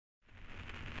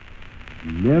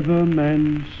Never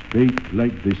man spake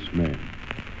like this man.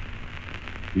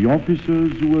 The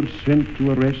officers who were sent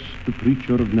to arrest the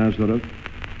preacher of Nazareth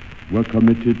were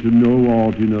committed to no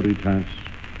ordinary task.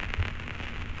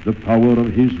 The power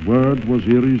of his word was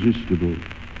irresistible.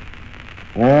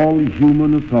 All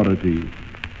human authority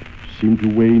seemed to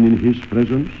wane in his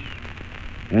presence,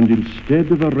 and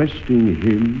instead of arresting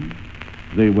him,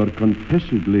 they were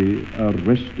confessedly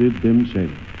arrested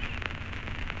themselves.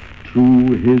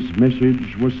 True, his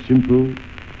message was simple,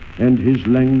 and his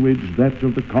language that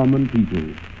of the common people,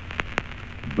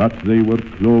 but they were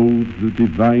clothed with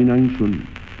divine unction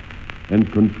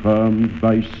and confirmed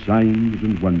by signs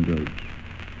and wonders.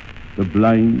 The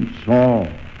blind saw,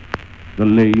 the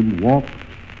lame walked,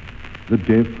 the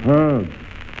deaf heard,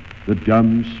 the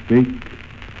dumb spake,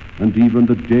 and even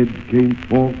the dead came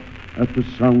forth at the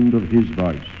sound of his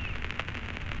voice.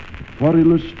 For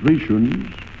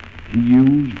illustrations, he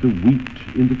used the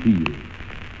wheat in the field,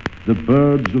 the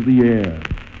birds of the air,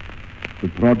 the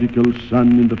prodigal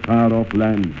son in the far-off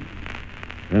land,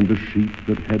 and the sheep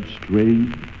that had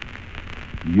strayed.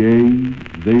 Yea,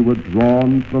 they were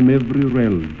drawn from every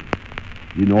realm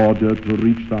in order to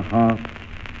reach the heart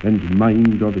and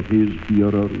mind of his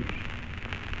hearers.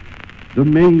 The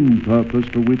main purpose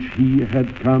for which he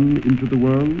had come into the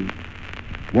world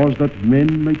was that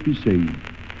men might be saved,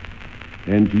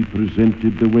 and he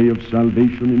presented the way of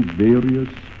salvation in various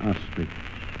aspects.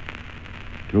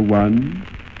 To one,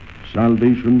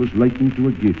 salvation was likened to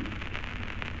a gift,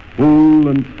 full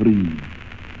and free,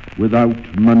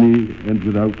 without money and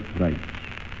without price.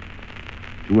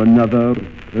 To another,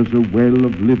 as a well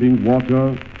of living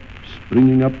water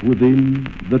springing up within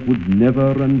that would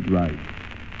never run dry.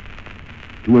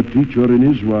 To a teacher in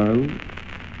Israel,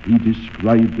 he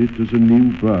described it as a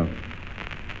new birth,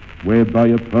 whereby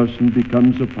a person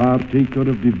becomes a partaker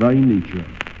of divine nature.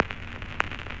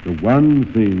 The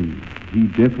one thing he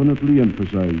definitely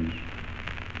emphasized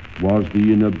was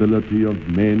the inability of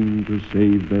men to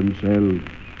save themselves.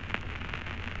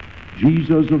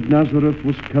 Jesus of Nazareth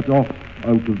was cut off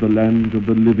out of the land of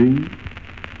the living,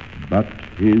 but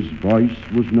his voice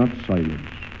was not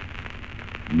silenced.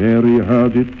 Mary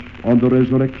heard it on the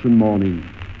resurrection morning.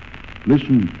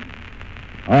 Listen,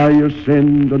 I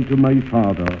ascend unto my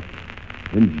Father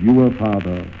and your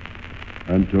Father,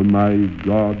 and to my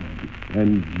God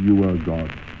and your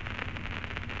God.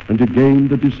 And again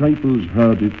the disciples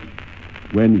heard it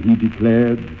when he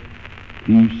declared,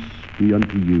 Peace be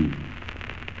unto you.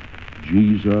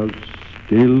 Jesus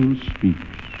still speaks.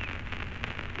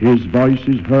 His voice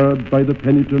is heard by the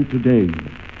penitent today.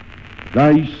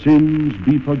 Thy sins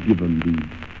be forgiven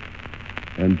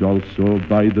thee. And also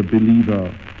by the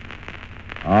believer,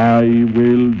 I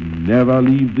will never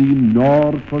leave thee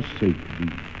nor forsake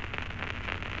thee.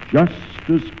 Just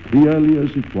as clearly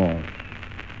as it was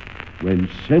when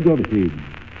said of him,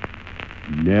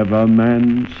 Never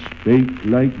man spake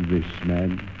like this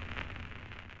man.